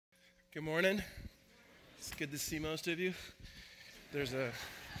Good morning. It's good to see most of you. Just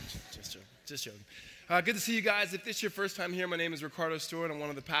joking. Good to see you guys. If this is your first time here, my name is Ricardo Stewart. I'm one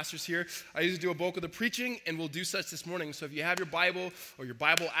of the pastors here. I usually do a bulk of the preaching, and we'll do such this morning. So if you have your Bible or your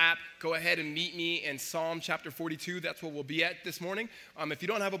Bible app, go ahead and meet me in Psalm chapter 42. That's where we'll be at this morning. If you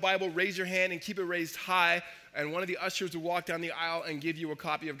don't have a Bible, raise your hand and keep it raised high, and one of the ushers will walk down the aisle and give you a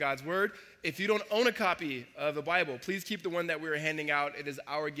copy of God's Word. If you don't own a copy of the Bible, please keep the one that we're handing out. It is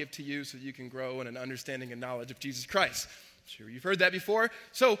our gift to you so you can grow in an understanding and knowledge of Jesus Christ. Sure, you've heard that before.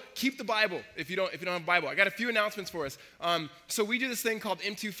 So keep the Bible if you don't have a Bible. I got a few announcements for us. So we do this thing called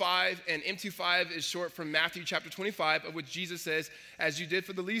M25, and M25 is short from Matthew chapter 25, of which Jesus says, "As you did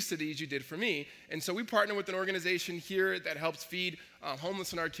for the least of these, you did for me." And so we partner with an organization here that helps feed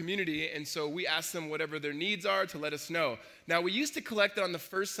homeless in our community, and so we ask them whatever their needs are to let us know. Now, we used to collect it on the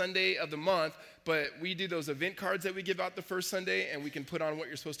first Sunday of the month, but we do those event cards that we give out the first Sunday, and we can put on what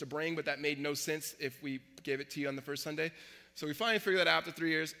you're supposed to bring, but that made no sense if we gave it to you on the first Sunday. So we finally figured that out after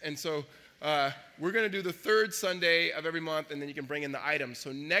 3 years, and so we're going to do the third Sunday of every month, and then you can bring in the items.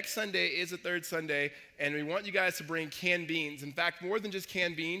 So next Sunday is the third Sunday, and we want you guys to bring canned beans. In fact, more than just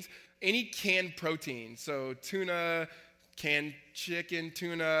canned beans, any canned protein. So tuna, canned chicken,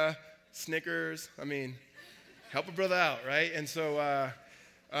 tuna, Snickers. I mean, help a brother out, right? And so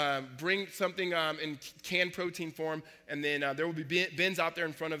bring something in canned protein form, and then there will be bins out there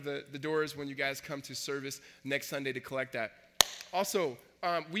in front of the doors when you guys come to service next Sunday to collect that. Also,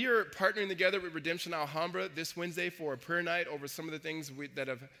 we are partnering together with Redemption Alhambra this Wednesday for a prayer night over some of the things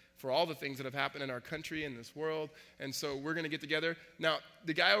for all the things that have happened in our country and this world. And so we're going to get together. Now,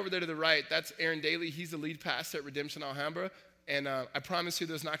 the guy over there to the right, that's Aaron Daly. He's the lead pastor at Redemption Alhambra. And I promise you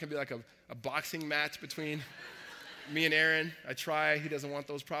there's not going to be like a boxing match between me and Aaron. I try. He doesn't want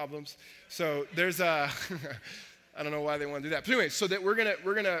those problems. So there's I don't know why they want to do that. But anyway, so that we're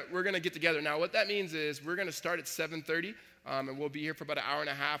gonna get together. Now, what that means is we're gonna start at 7:30, and we'll be here for about an hour and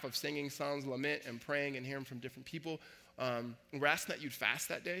a half of singing songs, lament, and praying and hearing from different people. We're asking that you'd fast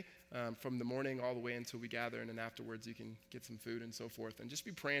that day from the morning all the way until we gather, and then afterwards you can get some food and so forth. And just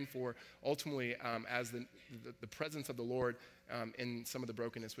be praying for, ultimately, as the presence of the Lord in some of the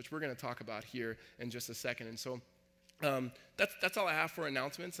brokenness, which we're going to talk about here in just a second. And so that's all I have for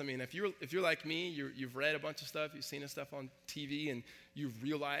announcements. I mean, if you're like me, you've read a bunch of stuff, you've seen this stuff on TV, and you've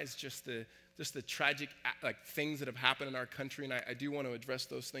realized just the tragic things that have happened in our country. And I do want to address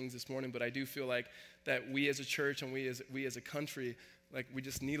those things this morning, but I do feel like that we as a church and we as a country, we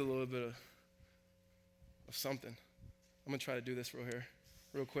just need a little bit of something. I'm gonna try to do this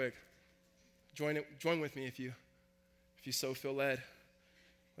real quick. Join with me if you so feel led.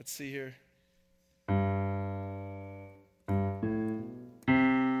 Let's see here.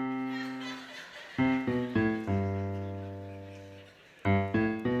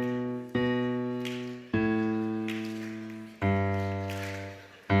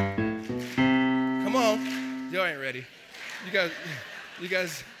 Y'all ain't ready. You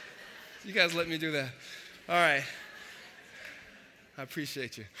guys let me do that. All right. I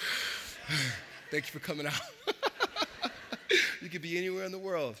appreciate you. Thank you for coming out. You could be anywhere in the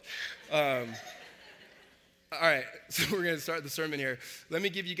world. All right, so we're going to start the sermon here. Let me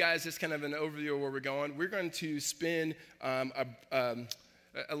give you guys just kind of an overview of where we're going. We're going to spend a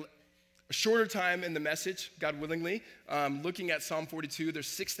shorter time in the message, God willingly, looking at Psalm 42. There's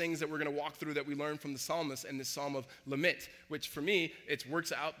 6 things that we're going to walk through that we learned from the psalmist in this psalm of lament, which for me, it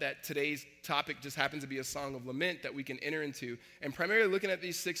works out that today's topic just happens to be a song of lament that we can enter into. And primarily looking at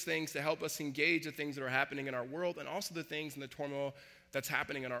these 6 things to help us engage the things that are happening in our world and also the things in the turmoil that's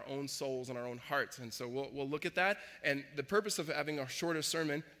happening in our own souls and our own hearts. And so we'll look at that. And the purpose of having a shorter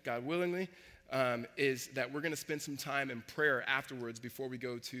sermon, God willingly, is that we're going to spend some time in prayer afterwards before we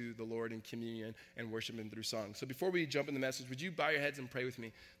go to the Lord in communion and worship Him through song. So before we jump in the message, would you bow your heads and pray with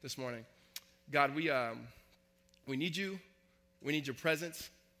me this morning? God, we need you. We need your presence.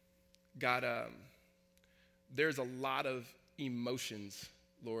 God, there's a lot of emotions,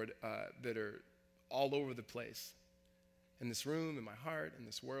 Lord, that are all over the place in this room, in my heart, in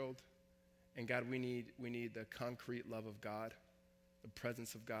this world. And God, we need the concrete love of God, the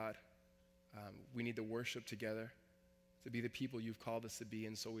presence of God. We need to worship together to be the people you've called us to be,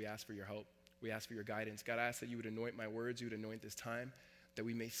 and so we ask for your help. We ask for your guidance. God, I ask that you would anoint my words, you would anoint this time, that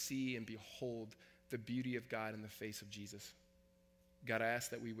we may see and behold the beauty of God in the face of Jesus. God, I ask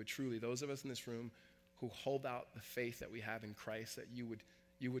that we would truly, those of us in this room who hold out the faith that we have in Christ, that you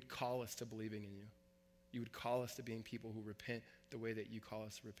would call us to believing in you. You would call us to being people who repent the way that you call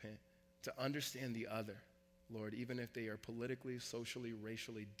us to repent, to understand the other, Lord, even if they are politically, socially,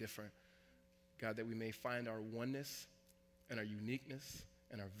 racially different. God, that we may find our oneness and our uniqueness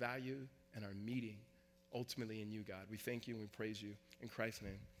and our value and our meeting ultimately in you, God. We thank you and we praise you in Christ's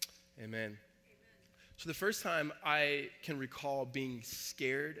name. Amen. So the first time I can recall being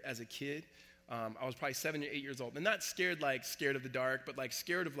scared as a kid, I was probably 7 or 8 years old. And not scared like scared of the dark, but like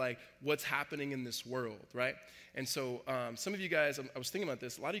scared of like what's happening in this world, right? And so some of you guys, I was thinking about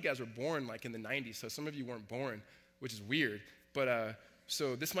this, a lot of you guys were born like in the 90s, so some of you weren't born, which is weird. But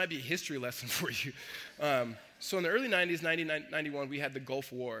so this might be a history lesson for you. So in the early 90s, 91, we had the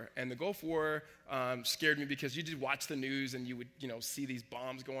Gulf War. And the Gulf War scared me because you did watch the news and you would, see these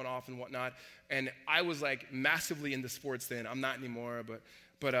bombs going off and whatnot. And I was like massively into sports then. I'm not anymore,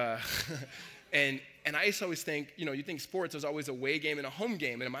 but and I used to always think, you think sports, there's always a away game and a home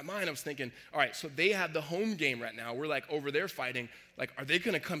game. And in my mind, I was thinking, all right, so they have the home game right now. We're like over there fighting. Like, are they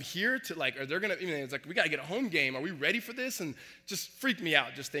going to come here to like, are they going to, it's like, we got to get a home game. Are we ready for this? And just freaked me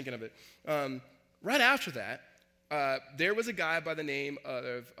out just thinking of it. Right after that, there was a guy by the name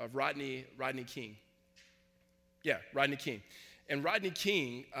of Rodney King. Yeah, Rodney King. And Rodney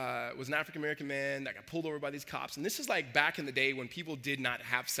King was an African-American man that got pulled over by these cops. And this is like back in the day when people did not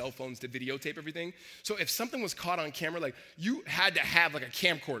have cell phones to videotape everything. So if something was caught on camera, like you had to have like a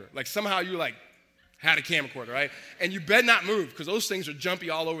camcorder. Like somehow you like had a camcorder, right? And you better not move because those things are jumpy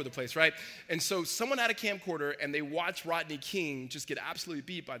all over the place, right? And so someone had a camcorder and they watched Rodney King just get absolutely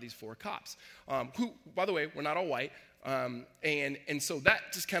beat by these 4 cops, who, by the way, were not all white. And so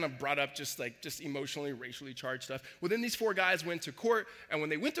that just kind of brought up just emotionally, racially charged stuff. Well, then these 4 guys went to court, and when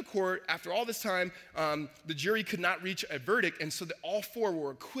they went to court, after all this time, the jury could not reach a verdict, and so all 4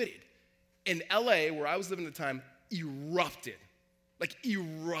 were acquitted. In LA, where I was living at the time, erupted.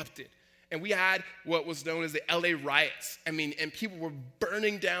 And we had what was known as the LA riots. And people were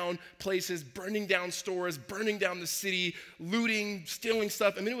burning down places, burning down stores, burning down the city, looting, stealing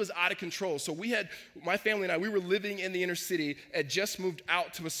stuff. It was out of control. So my family and I, we were living in the inner city, had just moved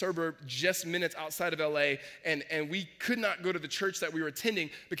out to a suburb just minutes outside of LA, and we could not go to the church that we were attending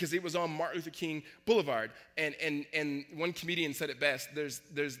because it was on Martin Luther King Boulevard. And one comedian said it best,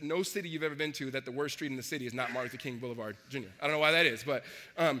 there's no city you've ever been to that the worst street in the city is not Martin Luther King Boulevard, Jr. I don't know why that is, but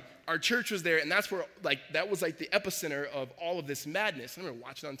our church was there, and that's where, that was the epicenter of all of this madness. I remember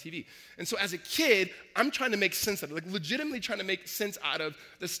watching it on TV. And so as a kid, I'm trying to make sense of it, legitimately trying to make sense out of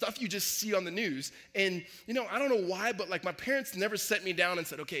the stuff you just see on the news. And, I don't know why, but my parents never set me down and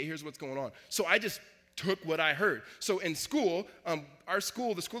said, okay, here's what's going on. So I just took what I heard. So in school, the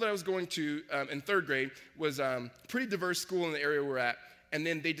school that I was going to in 3rd grade was a pretty diverse school in the area we're at. And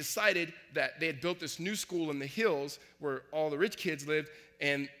then they decided that they had built this new school in the hills where all the rich kids lived,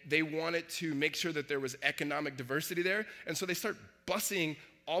 and they wanted to make sure that there was economic diversity there. And so they start busing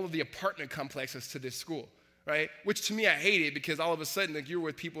all of the apartment complexes to this school, right? Which to me, I hated because all of a sudden, you're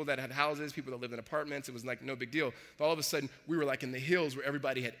with people that had houses, people that lived in apartments. It was no big deal. But all of a sudden, we were in the hills where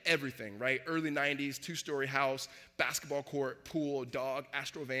everybody had everything, right? Early 90s, 2-story house, basketball court, pool, dog,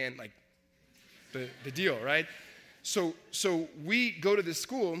 Astro van, the deal, right? So we go to this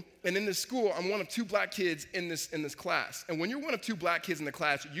school, and in this school, I'm one of 2 black kids in this class. And when you're one of 2 black kids in the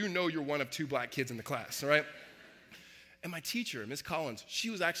class, you know you're one of 2 black kids in the class, all right? And my teacher, Miss Collins,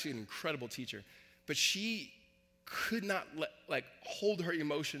 she was actually an incredible teacher, but she could not hold her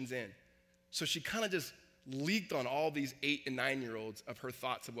emotions in. So she kind of just leaked on all these 8 and 9-year-olds of her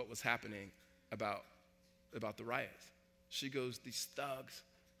thoughts of what was happening about the riots. She goes, these thugs,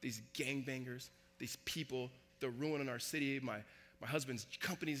 these gangbangers, these people, they're ruining our city. My husband's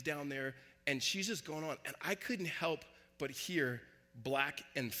company's down there. And she's just going on. And I couldn't help but hear black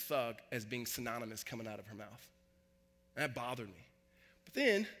and thug as being synonymous coming out of her mouth. And that bothered me. But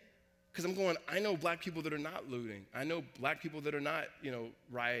then, because I'm going, I know black people that are not looting. I know black people that are not,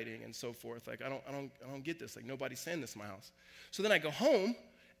 rioting and so forth. I don't get this. Nobody's saying this in my house. So then I go home,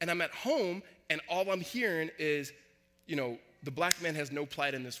 and I'm at home, and all I'm hearing is, the black man has no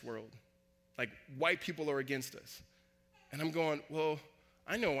plight in this world. White people are against us. And I'm going, well,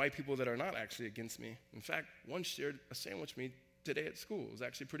 I know white people that are not actually against me. In fact, one shared a sandwich with me today at school. It was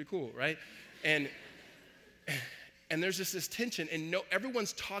actually pretty cool, right? And there's just this tension, and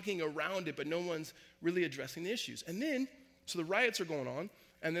everyone's talking around it, but no one's really addressing the issues. And then, so the riots are going on,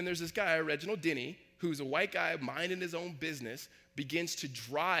 and then there's this guy, Reginald Denny, who's a white guy minding his own business, begins to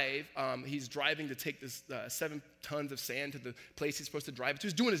drive. He's driving to take this 7 tons of sand to the place he's supposed to drive to.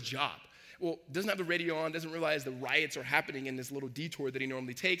 He's doing his job. Well, doesn't have the radio on, doesn't realize the riots are happening in this little detour that he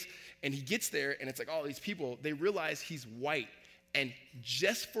normally takes. And he gets there, and it's all these people, they realize he's white. And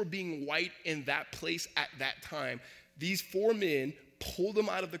just for being white in that place at that time, these 4 men pulled him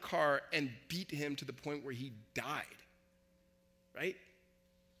out of the car and beat him to the point where he died. Right?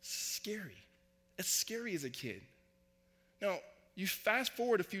 Scary. That's scary as a kid. Now, you fast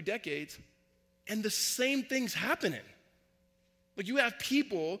forward a few decades, and the same thing's happening. Like you have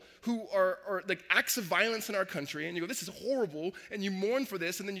people who are like acts of violence in our country, and you go, this is horrible, and you mourn for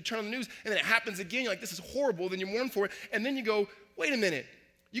this, and then you turn on the news, and then it happens again, you're like, this is horrible, then you mourn for it, and then you go, wait a minute,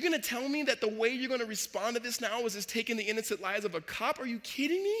 you're gonna tell me that the way you're gonna respond to this now is just taking the innocent lives of a cop? Are you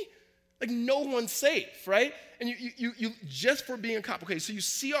kidding me? Like no one's safe, right? And you just for being a cop. Okay, so you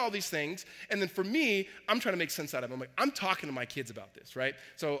see all these things, and then for me, I'm trying to make sense out of them. I'm like, I'm talking to my kids about this, right?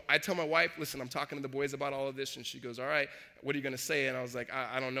 So I tell my wife, listen, I'm talking to the boys about all of this, and she goes, all right, what are you gonna say? And I was like,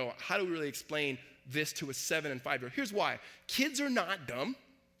 I don't know. How do we really explain this to a 7 and 5-year-old? Here's why. Kids are not dumb,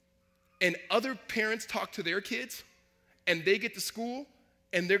 and other parents talk to their kids, and they get to school,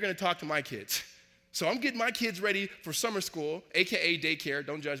 and they're gonna talk to my kids. So I'm getting my kids ready for summer school, AKA daycare.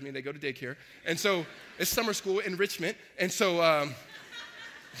 Don't judge me, they go to daycare. And so it's summer school, enrichment. And so I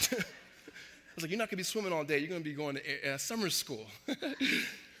was like, you're not gonna be swimming all day. You're gonna be going to summer school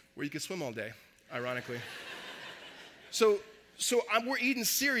where you can swim all day, ironically. So we're eating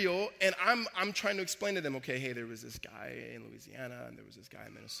cereal, and I'm trying to explain to them, okay, hey, there was this guy in Louisiana, and there was this guy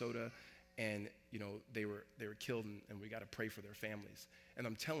in Minnesota, and they were killed, and we gotta pray for their families. And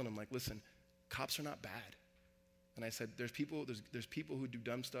I'm telling them, like, listen, cops are not bad. And I said, there's people who do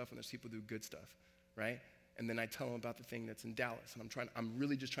dumb stuff, and there's people who do good stuff, right? And then I tell them about the thing that's in Dallas, and I'm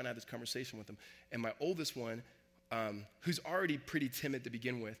really just trying to have this conversation with them. And my oldest one, who's already pretty timid to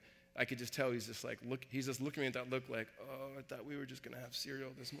begin with, I could just tell he's just looking at that look like, oh, I thought we were just gonna have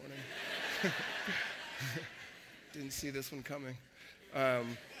cereal this morning. Didn't see this one coming.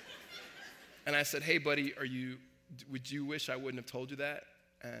 And I said, hey, buddy, would you wish I wouldn't have told you that?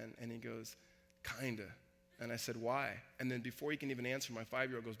 And he goes, kinda. And I said, why? And then before he can even answer, my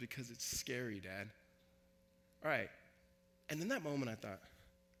 5-year-old goes, because it's scary, Dad. All right. And in that moment, I thought,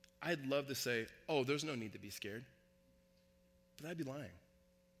 I'd love to say, oh, there's no need to be scared. But I'd be lying.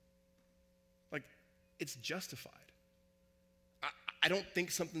 Like, it's justified. I don't think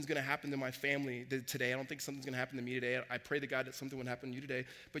something's going to happen to my family today. I don't think something's going to happen to me today. I pray to God that something would happen to you today.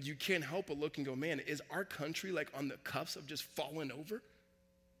 But you can't help but look and go, man, is our country like on the cusp of just falling over?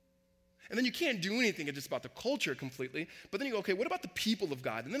 And then you can't do anything just about the culture completely. But then you go, okay, what about the people of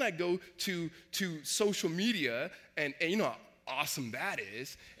God? And then I go to social media, and you know how awesome that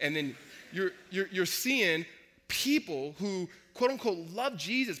is. And then you're seeing people who, quote unquote, love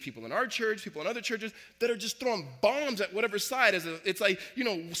Jesus, people in our church, people in other churches, that are just throwing bombs at whatever side. It's like,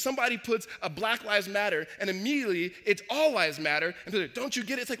 somebody puts a Black Lives Matter, and immediately it's all lives matter. And they're like, don't you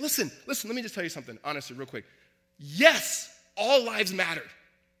get it? It's like, listen, let me just tell you something, honestly, real quick. Yes, all lives matter.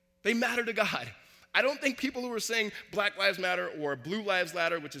 They matter to God. I don't think people who are saying Black Lives Matter or Blue Lives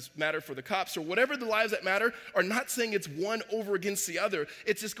Matter, which is matter for the cops, or whatever the lives that matter, are not saying it's one over against the other.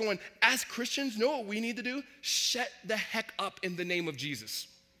 It's just going, as Christians, know what we need to do? Shut the heck up in the name of Jesus.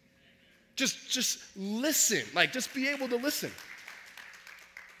 Just listen. Like, just be able to listen.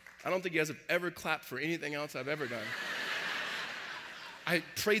 I don't think you guys have ever clapped for anything else I've ever done. I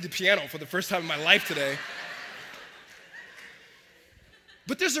played the piano for the first time in my life today.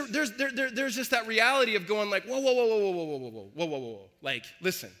 But there's just that reality of going like, whoa. Like,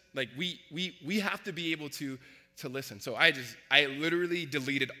 listen, like we have to be able to listen. So I literally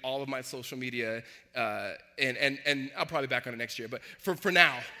deleted all of my social media, and I'll probably back on it next year. But for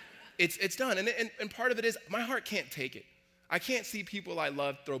now, it's done. And part of it is my heart can't take it. I can't see people I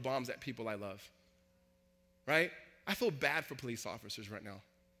love throw bombs at people I love, right? I feel bad for police officers right now.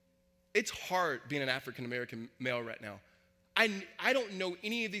 It's hard being an African-American male right now. I don't know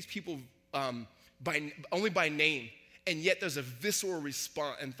any of these people only by name, and yet there's a visceral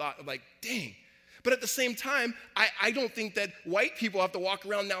response and thought of like, dang. But at the same time, I don't think that white people have to walk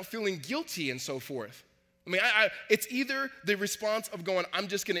around now feeling guilty and so forth. I mean, it's either the response of going, I'm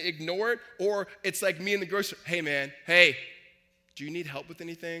just going to ignore it, or it's like me in the grocery, hey, man, hey, do you need help with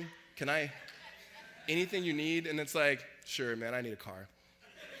anything? Anything you need? And it's like, sure, man, I need a car.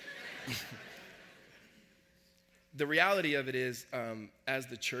 The reality of it is, as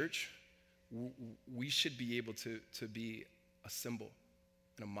the church, we should be able to be a symbol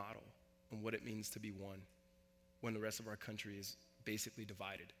and a model on what it means to be one when the rest of our country is basically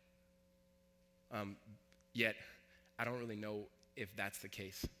divided. Yet, I don't really know if that's the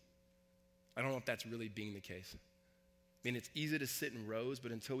case. I don't know if that's really being the case. I mean, it's easy to sit in rows,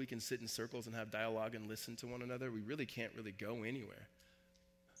 but until we can sit in circles and have dialogue and listen to one another, we really can't really go anywhere.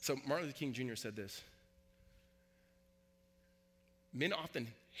 So Martin Luther King Jr. said this: men often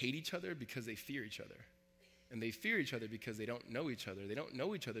hate each other because they fear each other. And they fear each other because they don't know each other. They don't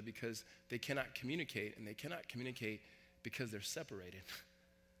know each other because they cannot communicate, and they cannot communicate because they're separated.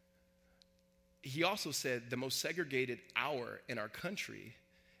 he also said the most segregated hour in our country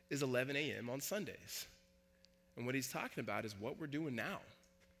is 11 a.m. on Sundays. And what he's talking about is what we're doing now,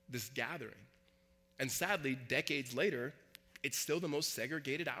 this gathering. And sadly, decades later, it's still the most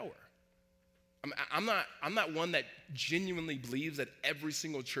segregated hour. I'm not one that genuinely believes that every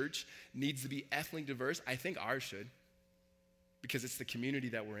single church needs to be ethnically diverse. I think ours should, because it's the community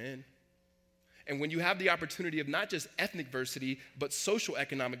that we're in. And when you have the opportunity of not just ethnic diversity, but social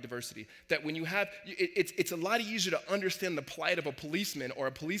economic diversity, that when you have, it's a lot easier to understand the plight of a policeman or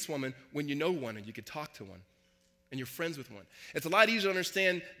a policewoman when you know one and you can talk to one and you're friends with one. It's a lot easier to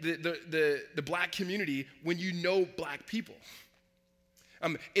understand the black community when you know black people.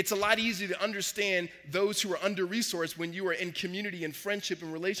 It's a lot easier to understand those who are under-resourced when you are in community and friendship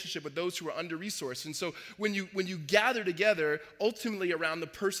and relationship with those who are under-resourced. And so when you gather together, ultimately around the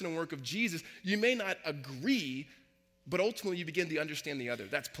person and work of Jesus, you may not agree, but ultimately you begin to understand the other.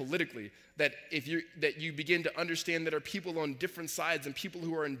 That's politically, that you begin to understand that are people on different sides and people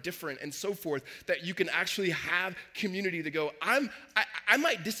who are indifferent and so forth, that you can actually have community to go, I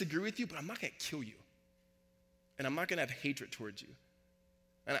might disagree with you, but I'm not going to kill you. And I'm not going to have hatred towards you.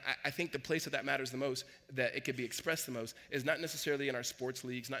 And I think the place that matters the most, that it could be expressed the most, is not necessarily in our sports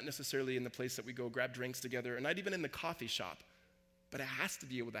leagues, not necessarily in the place that we go grab drinks together, and not even in the coffee shop. But it has to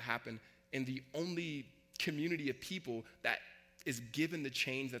be able to happen in the only community of people that is given the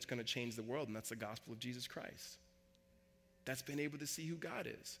change that's going to change the world, and that's the gospel of Jesus Christ. That's been able to see who God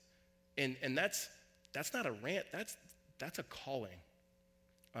is. And that's not a rant, that's a calling.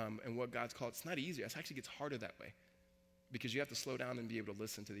 And what God's called, it's not easy. It actually gets harder that way. Because you have to slow down and be able to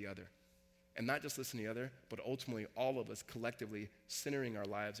listen to the other. And not just listen to the other, but ultimately all of us collectively centering our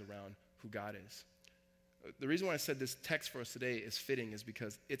lives around who God is. The reason why I said this text for us today is fitting is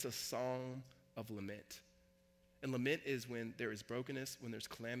because it's a song of lament. And lament is when there is brokenness, when there's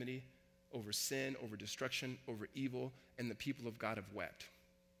calamity over sin, over destruction, over evil, and the people of God have wept.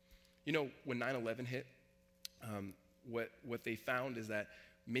 You know, when 9/11 hit, what they found is that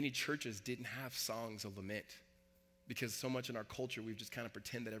many churches didn't have songs of lament. Because so much in our culture, we've just kind of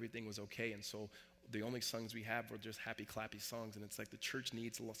pretend that everything was okay. And so the only songs we have were just happy, clappy songs. And it's like the church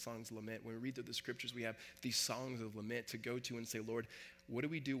needs songs of lament. When we read through the scriptures, we have these songs of lament to go to and say, Lord, what do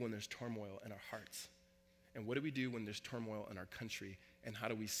we do when there's turmoil in our hearts? And what do we do when there's turmoil in our country? And how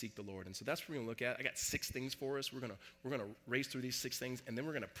do we seek the Lord? And so that's what we're going to look at. I got 6 things for us. We're going to race through these 6 things, and then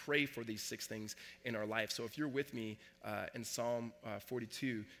we're going to pray for these 6 things in our life. So if you're with me in Psalm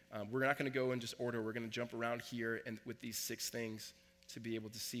 42, we're not going to go in just order. We're going to jump around here and with these 6 things to be able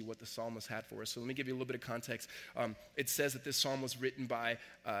to see what the psalmist had for us. So let me give you a little bit of context. It says that this psalm was written by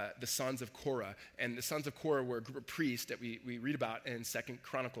the sons of Korah. And the sons of Korah were a group of priests that we read about in 2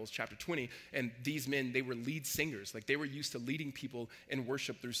 Chronicles chapter 20. And these men, they were lead singers. Like they were used to leading people in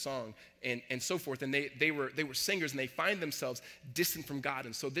worship through song and so forth. And they were singers, and they find themselves distant from God.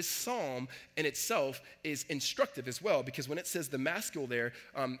 And so this psalm in itself is instructive as well, because when it says the masculine there,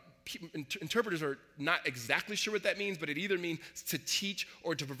 interpreters are not exactly sure what that means, but it either means to teach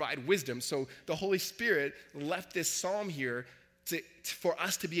or to provide wisdom. So the Holy Spirit left this psalm here for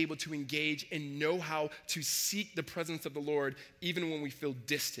us to be able to engage and know how to seek the presence of the Lord even when we feel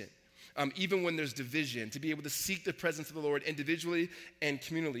distant. Even when there's division, to be able to seek the presence of the Lord individually and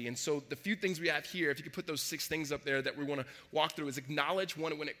communally. And so the few things we have here, if you could put those 6 things up there that we want to walk through, is acknowledge,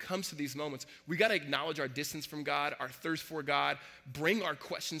 one, when it comes to these moments, we got to acknowledge our distance from God, our thirst for God, bring our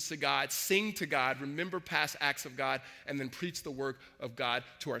questions to God, sing to God, remember past acts of God, and then preach the work of God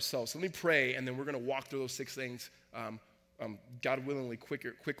to ourselves. So let me pray, and then we're going to walk through those 6 things, God willingly,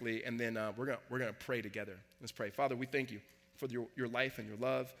 quickly, and then we're going to pray together. Let's pray. Father, we thank you for your life and your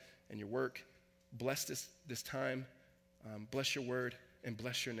love and your work. Bless this time. Bless your word and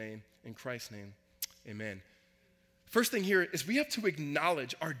bless your name. In Christ's name, amen. First thing here is we have to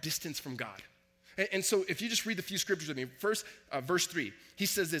acknowledge our distance from God. And so if you just read the few scriptures with me, first, verse 3, he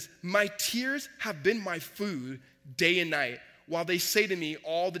says this, my tears have been my food day and night, while they say to me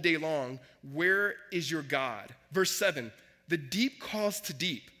all the day long, where is your God? Verse 7, the deep calls to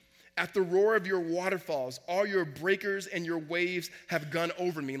deep. At the roar of your waterfalls, all your breakers and your waves have gone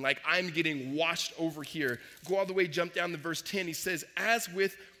over me, like I'm getting washed over here. Go all the way, jump down to verse 10. He says, as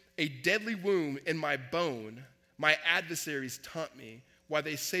with a deadly wound in my bone, my adversaries taunt me, while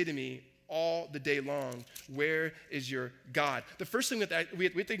they say to me all the day long, where is your God? The first thing that we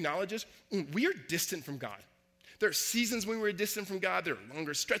have to acknowledge is we are distant from God. There are seasons when we're distant from God. There are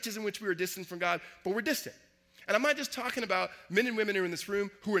longer stretches in which we are distant from God, but we're distant. And I'm not just talking about men and women who are in this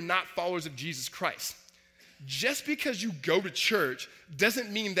room who are not followers of Jesus Christ. Just because you go to church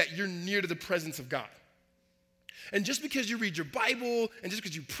doesn't mean that you're near to the presence of God. And just because you read your Bible, and just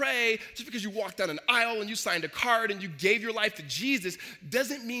because you pray, just because you walk down an aisle and you signed a card and you gave your life to Jesus,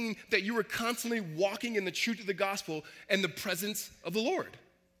 doesn't mean that you are constantly walking in the truth of the gospel and the presence of the Lord.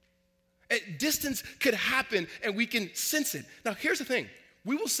 Distance could happen and we can sense it. Now, here's the thing.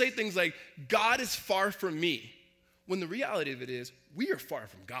 We will say things like, God is far from me, when the reality of it is, we are far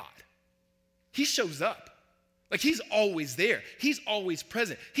from God. He shows up. Like, he's always there. He's always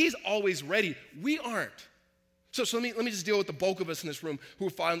present. He's always ready. We aren't. So let me just deal with the bulk of us in this room who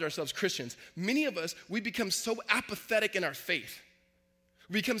find ourselves Christians. Many of us, we become so apathetic in our faith.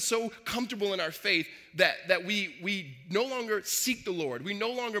 We become so comfortable in our faith that we no longer seek the Lord. We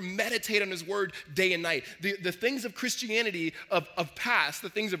no longer meditate on his word day and night. The things of Christianity of past, the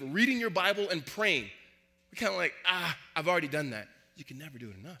things of reading your Bible and praying, we're kind of like, I've already done that. You can never do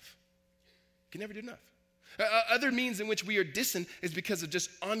it enough. You can never do it enough. Other means in which we are distant is because of just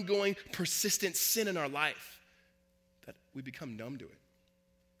ongoing, persistent sin in our life. That we become numb to it.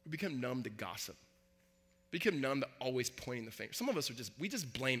 We become numb to gossip. We become numb to always pointing the finger. Some of us we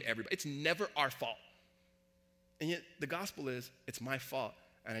just blame everybody. It's never our fault. And yet the gospel is, it's my fault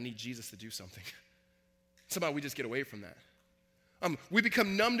and I need Jesus to do something. Somehow we just get away from that. We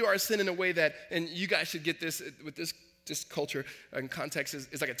become numb to our sin in a way that, and you guys should get this with this culture and context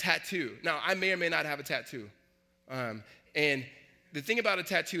is like a tattoo. Now, I may or may not have a tattoo. And the thing about a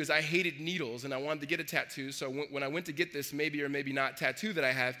tattoo is I hated needles and I wanted to get a tattoo. So when I went to get this maybe or maybe not tattoo that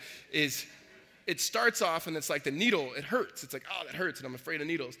I have is it starts off and it's like the needle, it hurts. It's like, oh, that hurts and I'm afraid of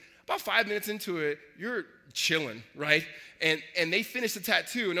needles. About 5 minutes into it, you're chilling, right? And they finish the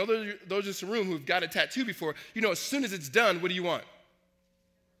tattoo. And those in the room who've got a tattoo before, as soon as it's done, what do you want?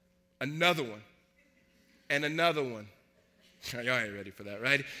 Another one. And another one. Y'all ain't ready for that,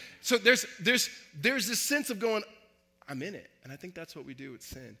 right? So there's this sense of going, I'm in it. And I think that's what we do with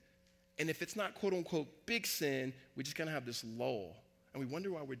sin. And if it's not quote unquote big sin, we just kind of have this lull. And we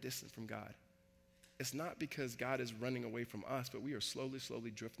wonder why we're distant from God. It's not because God is running away from us, but we are slowly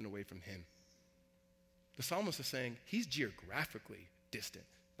drifting away from him. The psalmist is saying he's geographically distant.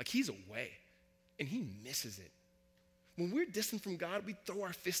 Like he's away. And he misses it. When we're distant from God, we throw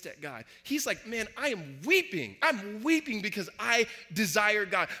our fist at God. He's like, man, I am weeping. I'm weeping because I desire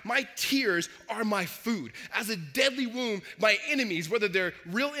God. My tears are my food. As a deadly wound, my enemies, whether they're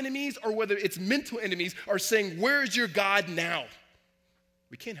real enemies or whether it's mental enemies, are saying, where is your God now?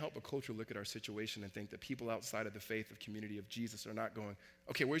 We can't help but culturally look at our situation and think that people outside of the faith of community of Jesus are not going,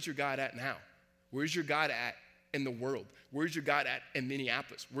 okay, where's your God at now? Where's your God at in the world? Where's your God at in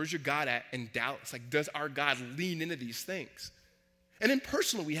Minneapolis? Where's your God at in Dallas? Like, does our God lean into these things? And then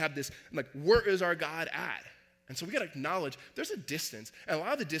personally, we have this, like, where is our God at? And so we got to acknowledge there's a distance. And a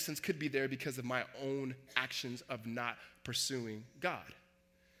lot of the distance could be there because of my own actions of not pursuing God.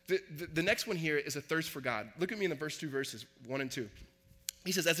 The next one here is a thirst for God. Look at me in the first 2 verses, 1 and 2.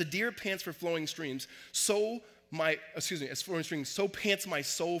 He says, as a deer pants for flowing streams, so pants my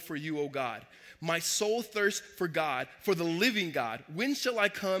soul for you, O God. My soul thirsts for God, for the living God. When shall I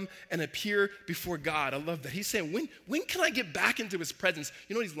come and appear before God? I love that. He's saying, when can I get back into his presence?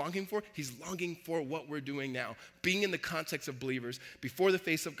 You know what he's longing for? He's longing for what we're doing now, being in the context of believers, before the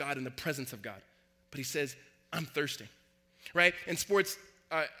face of God, in the presence of God. But he says, I'm thirsty, right? In sports,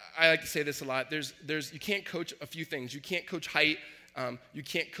 I like to say this a lot. You can't coach a few things. You can't coach height. You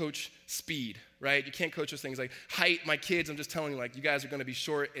can't coach speed, right? You can't coach those things like height. My kids, I'm just telling you, like, you guys are going to be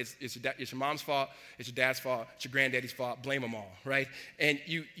short. It's your mom's fault. It's your dad's fault. It's your granddaddy's fault. Blame them all, right? And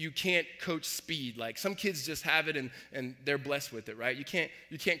you can't coach speed. Like, some kids just have it and they're blessed with it, right? You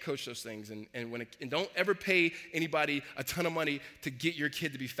can't coach those things. And don't ever pay anybody a ton of money to get your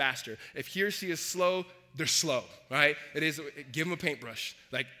kid to be faster. If he or she is slow, they're slow, right? Give them a paintbrush.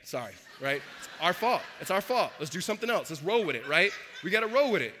 Like, sorry, right? It's our fault. It's our fault. Let's do something else. Let's roll with it, right? We got to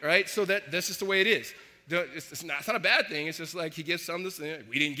roll with it, right? So that's just the way it is. It's not a bad thing. It's just like he gives some this,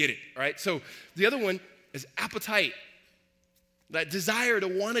 we didn't get it, right? So the other one is appetite. That desire to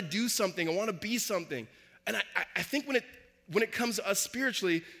want to do something, I want to be something. And I think when it comes to us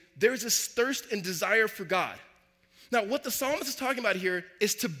spiritually, there's this thirst and desire for God. Now, what the psalmist is talking about here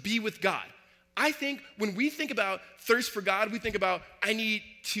is to be with God. I think when we think about thirst for God, we think about, I need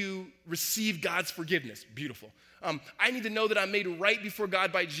to receive God's forgiveness. Beautiful. I need to know that I'm made right before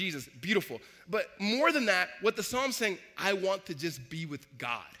God by Jesus. Beautiful. But more than that, what the psalm's saying, I want to just be with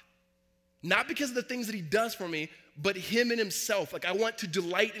God. Not because of the things that he does for me, but him and himself. Like, I want to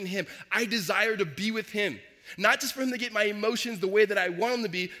delight in him. I desire to be with him. Not just for him to get my emotions the way that I want him to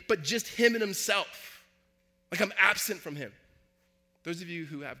be, but just him and himself. Like, I'm absent from him. Those of you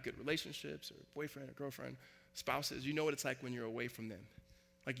who have good relationships or boyfriend or girlfriend, spouses, you know what it's like when you're away from them.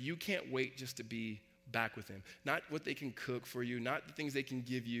 Like, you can't wait just to be back with him. Not what they can cook for you, not the things they can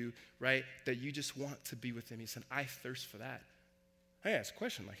give you, right? That you just want to be with him. He said, I thirst for that. I asked a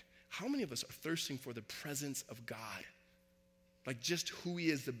question, like, how many of us are thirsting for the presence of God? Like just who he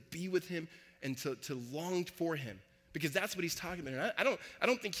is, to be with him and to long for him. Because that's what he's talking about. And I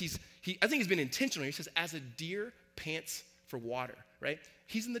don't think I think he's been intentional. He says, as a deer pants for water, right?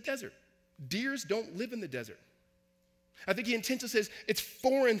 He's in the desert. Deers don't live in the desert. I think he intentionally says, it's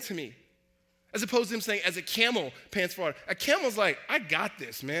foreign to me. As opposed to him saying, as a camel pants for water. A camel's like, I got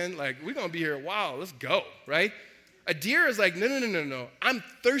this, man. Like, we're going to be here a while. Let's go, right? A deer is like, no. I'm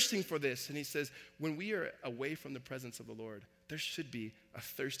thirsting for this. And he says, when we are away from the presence of the Lord, there should be a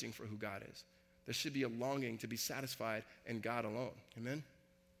thirsting for who God is. There should be a longing to be satisfied in God alone. Amen?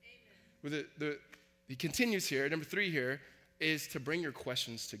 Amen. He continues here. Number 3 here is to bring your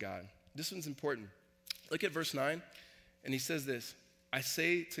questions to God. This one's important. Look at verse 9. And he says this, I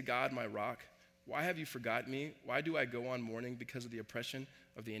say to God, my rock, why have you forgotten me? Why do I go on mourning because of the oppression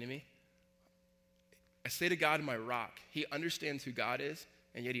of the enemy? I say to God, my rock. He understands who God is,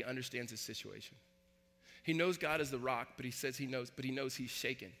 and yet he understands his situation. He knows God is the rock, but he knows he's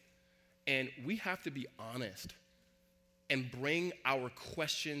shaken. And we have to be honest and bring our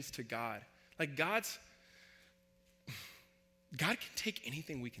questions to God. Like God can take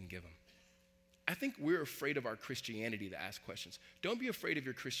anything we can give him. I think we're afraid of our Christianity to ask questions. Don't be afraid of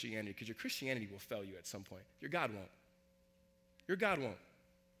your Christianity, because your Christianity will fail you at some point. Your God won't. Your God won't.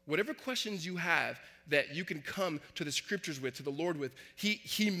 Whatever questions you have that you can come to the scriptures with, to the Lord with,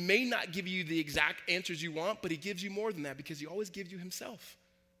 he may not give you the exact answers you want, but he gives you more than that, because he always gives you himself.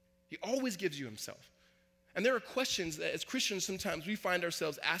 He always gives you himself. And there are questions that as Christians sometimes we find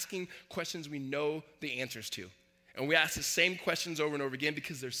ourselves asking questions we know the answers to. And we ask the same questions over and over again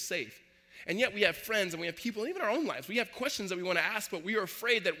because they're safe. And yet we have friends and we have people, even in our own lives, we have questions that we want to ask, but we are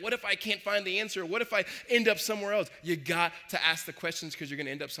afraid that what if I can't find the answer? What if I end up somewhere else? You got to ask the questions, because you're going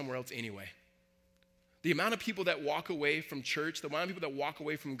to end up somewhere else anyway. The amount of people that walk away from church, the amount of people that walk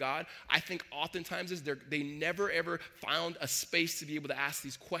away from God, I think oftentimes is they never ever found a space to be able to ask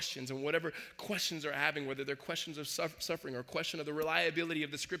these questions. And whatever questions they're having, whether they're questions of suffering or question of the reliability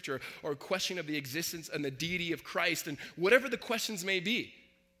of the scripture or a question of the existence and the deity of Christ, and whatever the questions may be,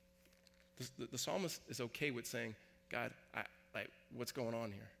 the psalmist is okay with saying, God, what's going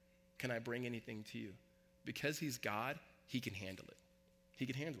on here? Can I bring anything to you? Because he's God, he can handle it. He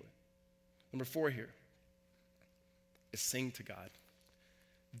can handle it. Number 4 here is sing to God.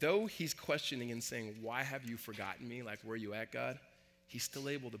 Though he's questioning and saying, why have you forgotten me? Like, where are you at, God? He's still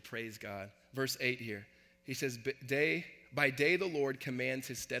able to praise God. Verse 8 here, he says, by day the Lord commands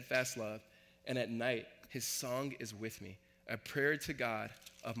his steadfast love, and at night his song is with me, a prayer to God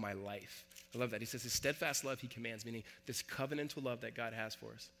of my life. I love that. He says his steadfast love he commands, meaning this covenantal love that God has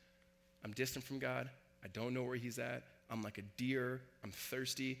for us. I'm distant from God. I don't know where he's at. I'm like a deer. I'm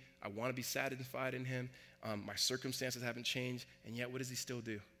thirsty. I want to be satisfied in him. My circumstances haven't changed. And yet, what does he still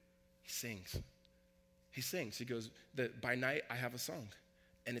do? He sings. He sings. He goes, by night I have a song.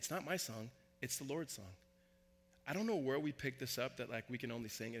 And it's not my song. It's the Lord's song. I don't know where we pick this up, that like we can only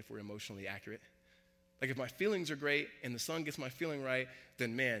sing it if we're emotionally accurate. Like if my feelings are great and the song gets my feeling right,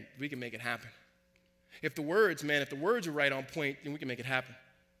 then man, we can make it happen. If the words are right on point, then we can make it happen.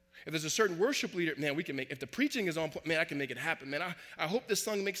 If there's a certain worship leader, man, we can if the preaching is on point, man, I can make it happen. Man, I hope this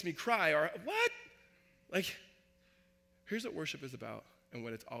song makes me cry, or what? Like, here's what worship is about and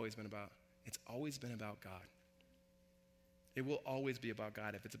what it's always been about. It's always been about God. It will always be about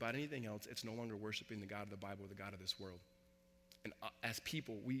God. If it's about anything else, it's no longer worshiping the God of the Bible or the God of this world. And as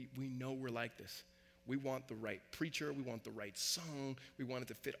people, we know we're like this. We want the right preacher. We want the right song. We want it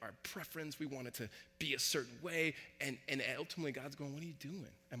to fit our preference. We want it to be a certain way. And ultimately, God's going, what are you doing?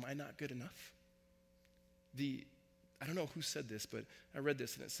 Am I not good enough? I don't know who said this, but I read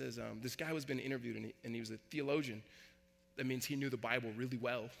this, and it says, this guy was being interviewed, and he was a theologian. That means he knew the Bible really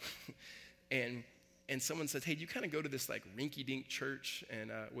well. and someone said, hey, do you kind of go to this like rinky-dink church?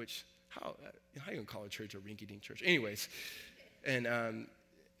 And how you going to call a church a rinky-dink church? Anyways,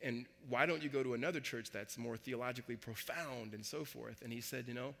 and why don't you go to another church that's more theologically profound and so forth? And he said,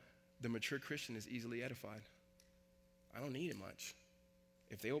 the mature Christian is easily edified. I don't need it much.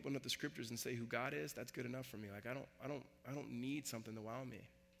 If they open up the scriptures and say who God is, that's good enough for me. Like I don't need something to wow me.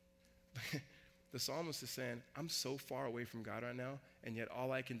 The psalmist is saying, I'm so far away from God right now, and yet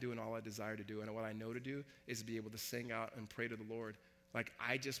all I can do and all I desire to do and what I know to do is be able to sing out and pray to the Lord. Like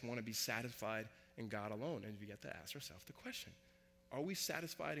I just want to be satisfied in God alone. And we get to ask ourselves the question, are we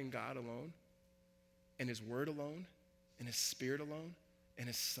satisfied in God alone, in his word alone, in his spirit alone, in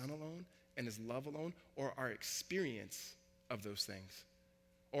his son alone, and his love alone, or our experience of those things?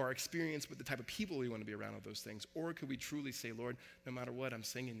 or our experience with the type of people we want to be around of those things? Or could we truly say, Lord, no matter what, I'm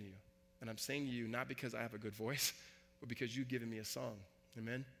singing to you. And I'm singing to you not because I have a good voice, but because you've given me a song.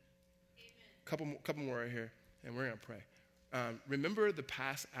 Amen? Couple more right here, and we're going to pray. Remember the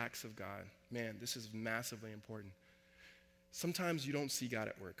past acts of God. Man, this is massively important. Sometimes you don't see God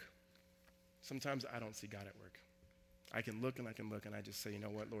at work. Sometimes I don't see God at work. I can look and I just say, you know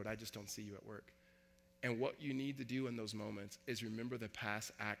what, Lord, I just don't see you at work. And what you need to do in those moments is remember the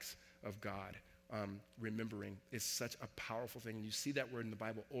past acts of God. Remembering is such a powerful thing. And you see that word in the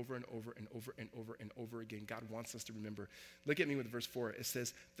Bible over and over and over and over and over again. God wants us to remember. Look at me with verse 4. It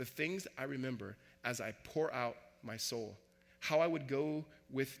says, the things I remember as I pour out my soul, how I would go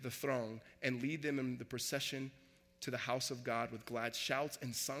with the throng and lead them in the procession to the house of God with glad shouts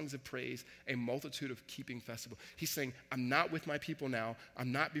and songs of praise, a multitude of keeping festival. He's saying, I'm not with my people now.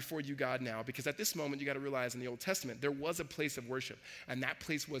 I'm not before you, God, now. Because at this moment, you got to realize in the Old Testament, there was a place of worship. And that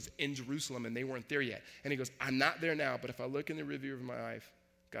place was in Jerusalem, and they weren't there yet. And he goes, I'm not there now, but if I look in the review of my life,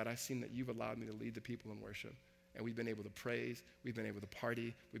 God, I've seen that you've allowed me to lead the people in worship. And we've been able to praise. We've been able to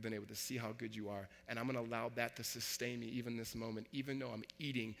party. We've been able to see how good you are. And I'm going to allow that to sustain me even this moment, even though I'm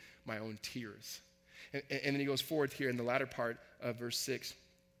eating my own tears. And then he goes forward here in the latter part of verse 6,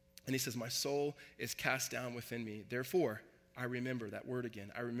 and he says, my soul is cast down within me. Therefore, I remember, that word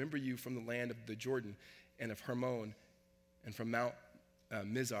again. I remember you from the land of the Jordan and of Hermon and from Mount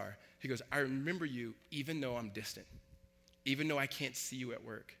Mizar. He goes, I remember you even though I'm distant, even though I can't see you at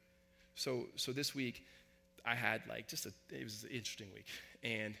work. So this week, I had it was an interesting week.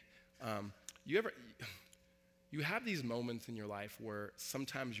 And you have these moments in your life where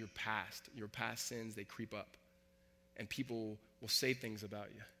sometimes your past sins, they creep up. And people will say things about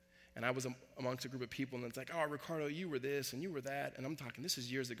you. And I was amongst a group of people, and it's like, oh, Ricardo, you were this and you were that. And I'm talking, this is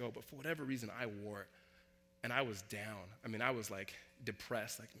years ago, but for whatever reason, I wore it. And I was down. I mean, I was like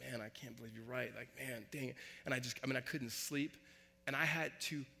depressed, like, man, I can't believe you're right. Like, man, dang it. And I couldn't sleep. And I had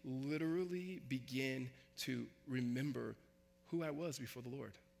to literally begin to remember who I was before the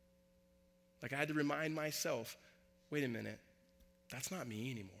Lord. Like I had to remind myself, wait a minute, that's not me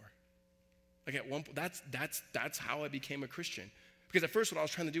anymore. Like at one point, that's how I became a Christian. Because at first what I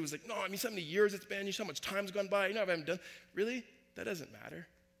was trying to do was like, no, I mean, so many years it's been, you so much time's gone by, I haven't done, really? That doesn't matter.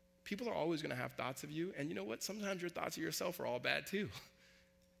 People are always gonna have thoughts of you, and you know what? Sometimes your thoughts of yourself are all bad too.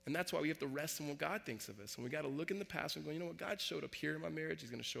 And that's why we have to rest in what God thinks of us. And we gotta look in the past and go, you know what? God showed up here in my marriage, he's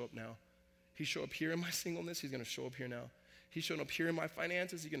gonna show up now. He showed up here in my singleness, he's gonna show up here now. He's shown up here in my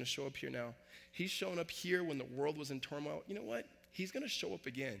finances. He's going to show up here now. He's shown up here when the world was in turmoil. You know what? He's going to show up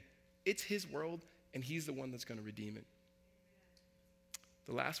again. It's his world, and he's the one that's going to redeem it.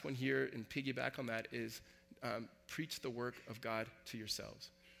 The last one here, and piggyback on that, is preach the work of God to yourselves.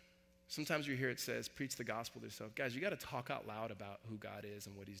 Sometimes you hear it says, preach the gospel to yourself. Guys, you got to talk out loud about who God is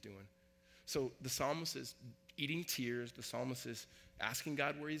and what he's doing. So the psalmist is eating tears. The psalmist is asking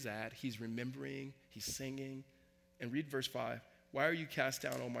God where he's at. He's remembering. He's singing. And read verse 5. Why are you cast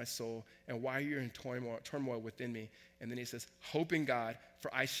down, O my soul? And why are you in turmoil within me? And then he says, hope in God,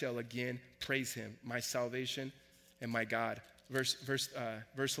 for I shall again praise him, my salvation and my God. Verse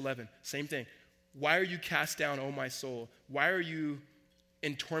 11, same thing. Why are you cast down, O my soul? Why are you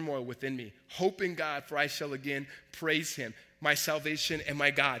in turmoil within me? Hope in God, for I shall again praise him, my salvation and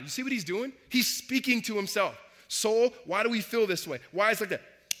my God. You see what he's doing? He's speaking to himself. Soul, why do we feel this way? Why is it like that?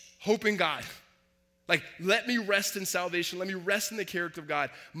 Hope in God. Like, let me rest in salvation. Let me rest in the character of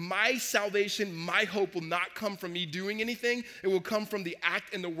God. My salvation, my hope will not come from me doing anything. It will come from the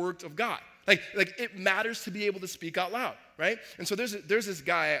act and the work of God. Like it matters to be able to speak out loud, right? And so there's this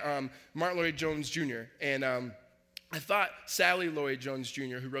guy, Martin Lloyd-Jones Jr., and I thought Sally Lloyd-Jones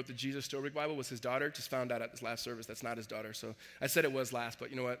Jr., who wrote the Jesus Storybook Bible, was his daughter. Just found out at this last service that's not his daughter. So I said it was last,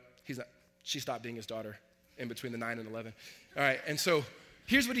 but you know what? He's not. She stopped being his daughter in between the 9 and 11. All right, and so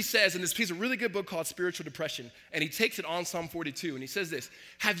here's what he says in this piece, a really good book called Spiritual Depression, and he takes it on Psalm 42, and he says this: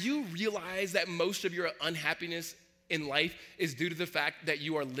 have you realized that most of your unhappiness in life is due to the fact that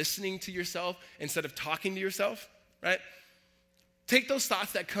you are listening to yourself instead of talking to yourself, right? Take those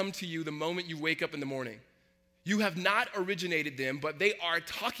thoughts that come to you the moment you wake up in the morning. You have not originated them, but they are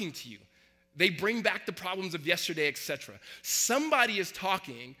talking to you. They bring back the problems of yesterday, etc. Somebody is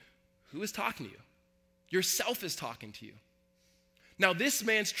talking. Who is talking to you? Yourself is talking to you. Now, this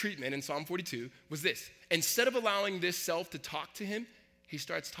man's treatment in Psalm 42 was this. Instead of allowing this self to talk to him, he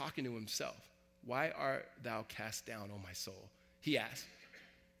starts talking to himself. Why art thou cast down, O my soul? He asked.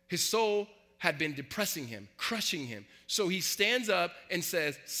 His soul had been depressing him, crushing him. So he stands up and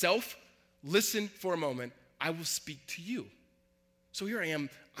says, self, listen for a moment. I will speak to you. So here I am,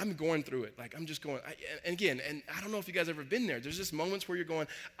 I'm going through it. Like I'm just going, and again, and I don't know if you guys ever been there. There's just moments where you're going,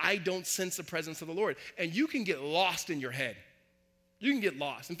 I don't sense the presence of the Lord. And you can get lost in your head. You can get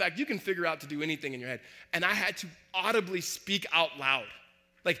lost. In fact, you can figure out to do anything in your head. And I had to audibly speak out loud.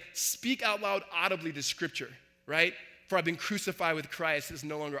 Like speak out loud audibly to scripture, right? For I've been crucified with Christ. It's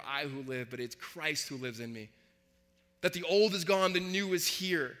no longer I who live, but it's Christ who lives in me. That the old is gone, the new is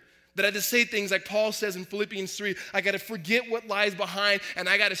here. That I had to say things like Paul says in Philippians 3, I got to forget what lies behind and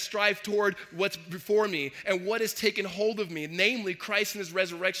I got to strive toward what's before me and what has taken hold of me, namely Christ and his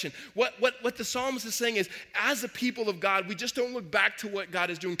resurrection. What the psalmist is saying is, as a people of God, we just don't look back to what God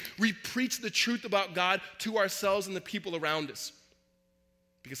is doing. We preach the truth about God to ourselves and the people around us.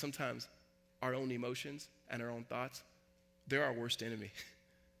 Because sometimes our own emotions and our own thoughts, they're our worst enemy.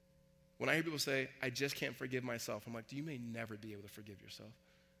 When I hear people say, I just can't forgive myself, I'm like, you may never be able to forgive yourself.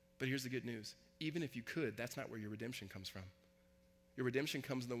 But here's the good news. Even if you could, that's not where your redemption comes from. Your redemption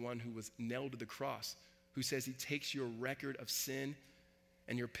comes from the one who was nailed to the cross, who says he takes your record of sin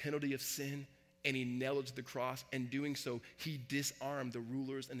and your penalty of sin, and he nailed it to the cross. And doing so, he disarmed the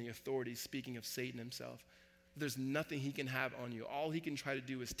rulers and the authorities, speaking of Satan himself. There's nothing he can have on you. All he can try to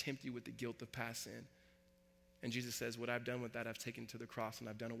do is tempt you with the guilt of past sin. And Jesus says, what I've done with that, I've taken to the cross and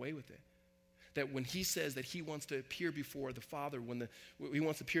I've done away with it. That when he says that he wants to appear before the Father, when he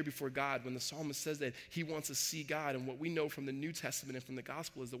wants to appear before God, when the psalmist says that he wants to see God, and what we know from the New Testament and from the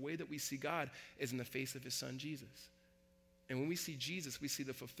gospel is the way that we see God is in the face of his son Jesus. And when we see Jesus, we see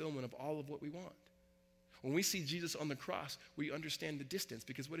the fulfillment of all of what we want. When we see Jesus on the cross, we understand the distance,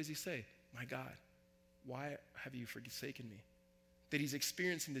 because what does he say? My God, why have you forsaken me? That he's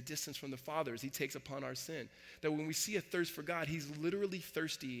experiencing the distance from the Father as he takes upon our sin. That when we see a thirst for God, he's literally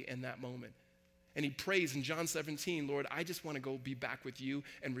thirsty in that moment. And he prays in John 17, Lord, I just want to go be back with you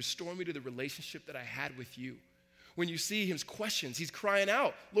and restore me to the relationship that I had with you. When you see his questions, he's crying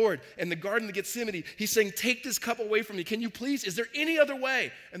out, Lord, in the Garden of Gethsemane, he's saying, take this cup away from me. Can you please? Is there any other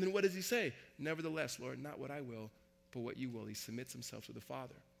way? And then what does he say? Nevertheless, Lord, not what I will, but what you will. He submits himself to the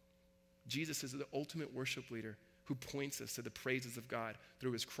Father. Jesus is the ultimate worship leader who points us to the praises of God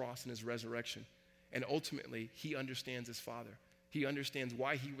through his cross and his resurrection. And ultimately, he understands his Father. He understands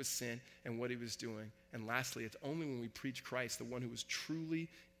why he was sent and what he was doing. And lastly, it's only when we preach Christ, the one who was truly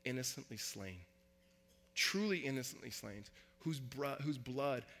innocently slain, whose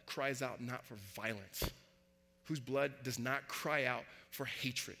blood cries out not for violence, whose blood does not cry out for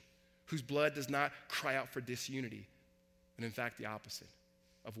hatred, whose blood does not cry out for disunity, and in fact the opposite,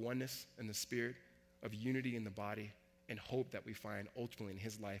 of oneness in the Spirit, of unity in the body, and hope that we find ultimately in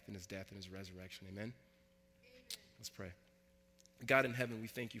his life and his death and his resurrection. Amen? Let's pray. God in heaven, we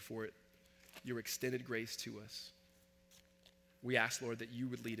thank you for it, your extended grace to us. We ask, Lord, that you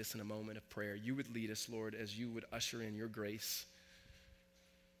would lead us in a moment of prayer. You would lead us, Lord, as you would usher in your grace.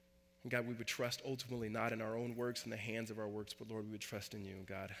 And God, we would trust ultimately not in our own works and the hands of our works, but Lord, we would trust in you,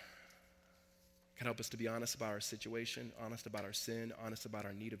 God. God, help us to be honest about our situation, honest about our sin, honest about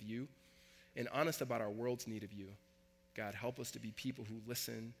our need of you, and honest about our world's need of you. God, help us to be people who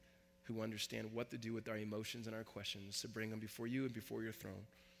listen, who understand what to do with our emotions and our questions, to bring them before you and before your throne.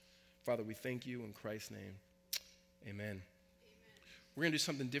 Father, we thank you in Christ's name. Amen. We're going to do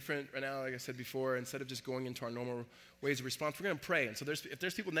something different right now, like I said before. Instead of just going into our normal ways of response, we're going to pray. And so if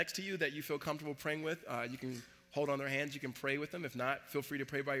there's people next to you that you feel comfortable praying with, you can hold on their hands. You can pray with them. If not, feel free to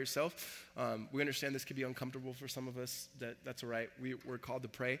pray by yourself. We understand this could be uncomfortable for some of us. That's all right. We're called to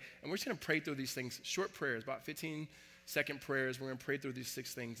pray. And we're just going to pray through these things, short prayers, about 15-second prayers. We're going to pray through these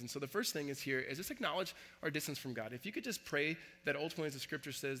 6 things. And so the first thing is here is just acknowledge our distance from God. If you could just pray that ultimately, as the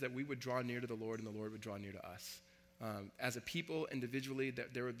scripture says, that we would draw near to the Lord and the Lord would draw near to us. As a people, individually,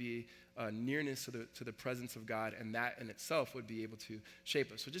 that there would be a nearness to the presence of God, and that in itself would be able to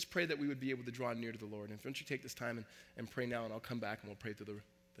shape us. So just pray that we would be able to draw near to the Lord. And why don't you take this time and pray now, and I'll come back and we'll pray through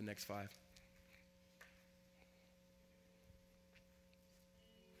the next 5.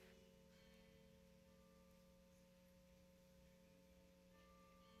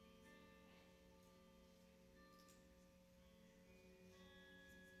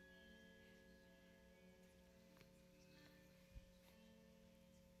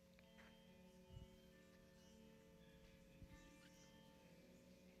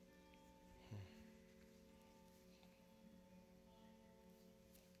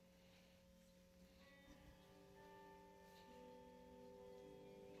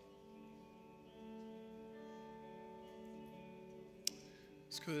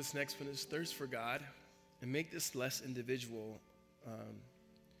 Let's go to this next one, is thirst for God, and make this less individual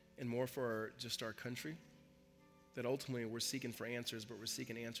and more for just our country. That ultimately we're seeking for answers, but we're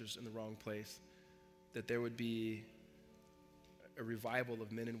seeking answers in the wrong place. That there would be a revival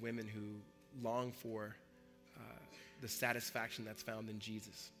of men and women who long for the satisfaction that's found in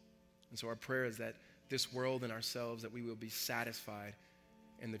Jesus. And so our prayer is that this world and ourselves, that we will be satisfied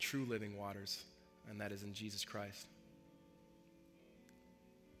in the true living waters, and that is in Jesus Christ.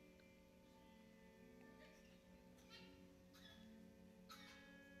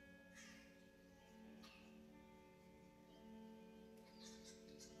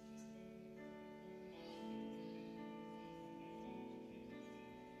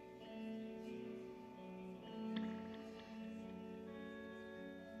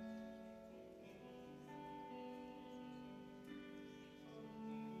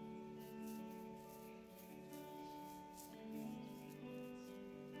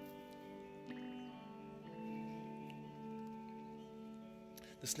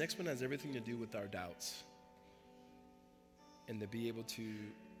 This next one has everything to do with our doubts, and to be able to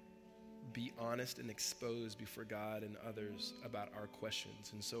be honest and exposed before God and others about our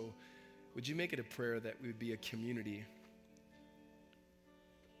questions. And so would you make it a prayer that we would be a community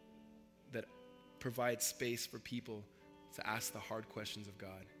that provides space for people to ask the hard questions of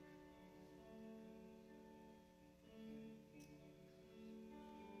God?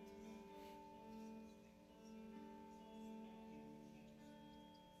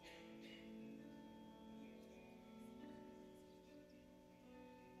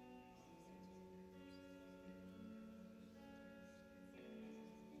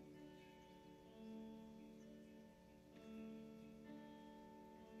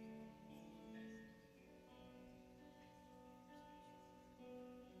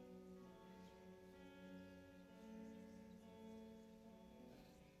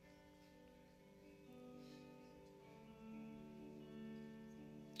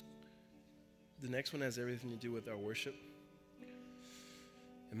 The next one has everything to do with our worship,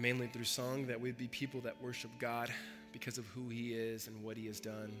 and mainly through song, that we'd be people that worship God because of who he is and what he has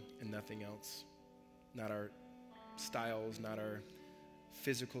done and nothing else. Not our styles, not our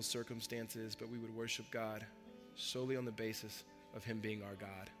physical circumstances, but we would worship God solely on the basis of him being our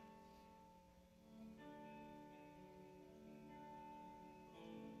God.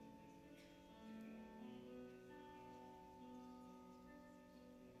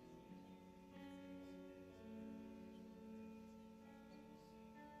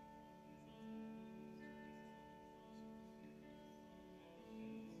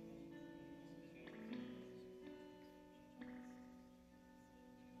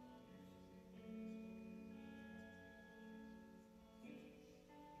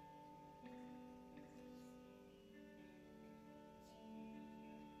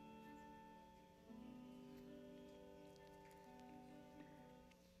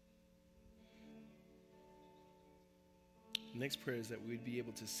 The next prayer is that we'd be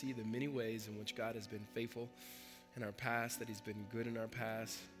able to see the many ways in which God has been faithful in our past, that he's been good in our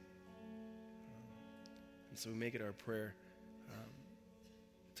past. And so we make it our prayer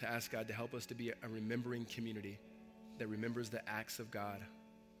to ask God to help us to be a remembering community that remembers the acts of God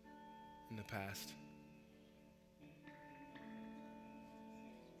in the past.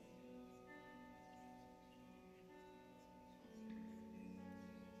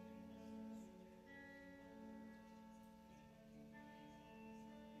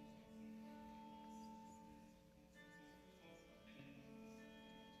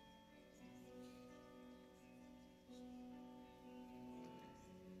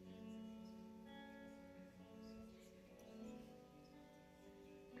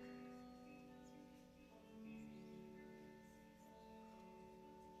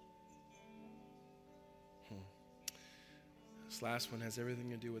 This last one has everything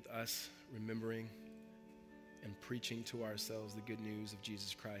to do with us remembering and preaching to ourselves the good news of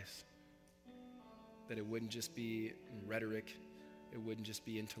Jesus Christ. That it wouldn't just be rhetoric, it wouldn't just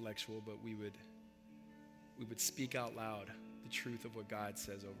be intellectual, but we would speak out loud the truth of what God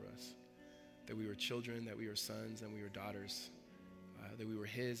says over us. That we were children, that we were sons, and we were daughters. That we were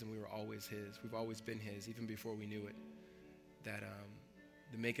his and we were always his. We've always been his, even before we knew it. That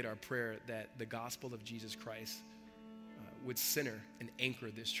to make it our prayer that the gospel of Jesus Christ would center and anchor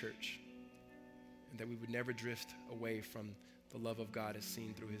this church, and that we would never drift away from the love of God as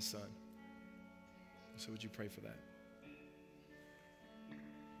seen through his son. So would you pray for that?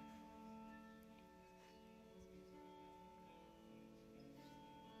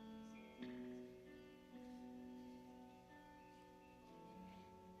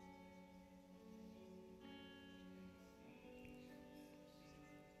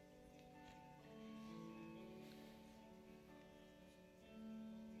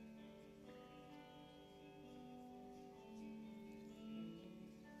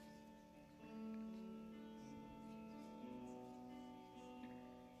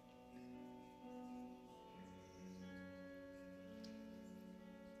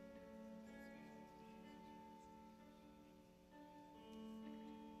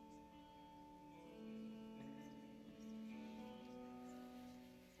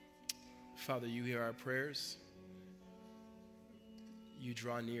 Father, you hear our prayers. You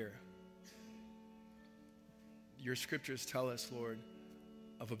draw near. Your scriptures tell us, Lord,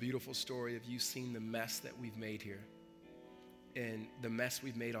 of a beautiful story of you seeing the mess that we've made here and the mess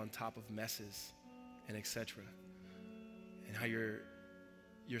we've made on top of messes and etc. And how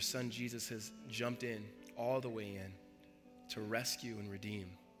your son Jesus has jumped in all the way in to rescue and redeem.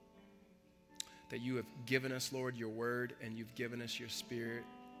 That you have given us, Lord, your word, and you've given us your spirit.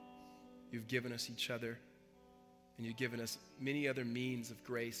 You've given us each other, and you've given us many other means of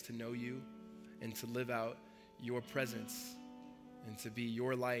grace to know you and to live out your presence and to be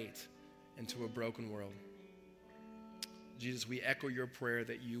your light into a broken world. Jesus, we echo your prayer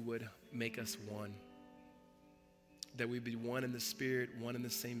that you would make us one, that we be one in the Spirit, one in the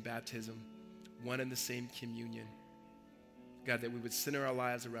same baptism, one in the same communion. God, that we would center our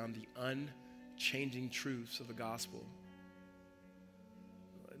lives around the unchanging truths of the gospel.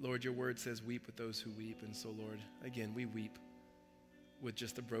 Lord, your word says weep with those who weep. And so, Lord, again, we weep with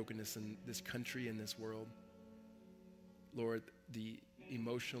just the brokenness in this country and this world. Lord, the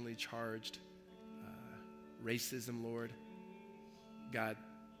emotionally charged racism, Lord. God,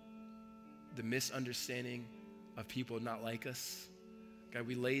 the misunderstanding of people not like us. God,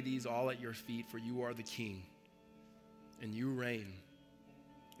 we lay these all at your feet, for you are the King and you reign.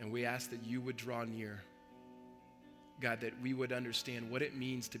 And we ask that you would draw near. God, that we would understand what it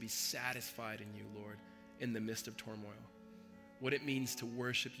means to be satisfied in you, Lord, in the midst of turmoil. What it means to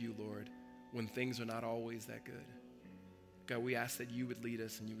worship you, Lord, when things are not always that good. God, we ask that you would lead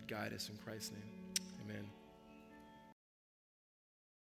us and you would guide us in Christ's name. Amen.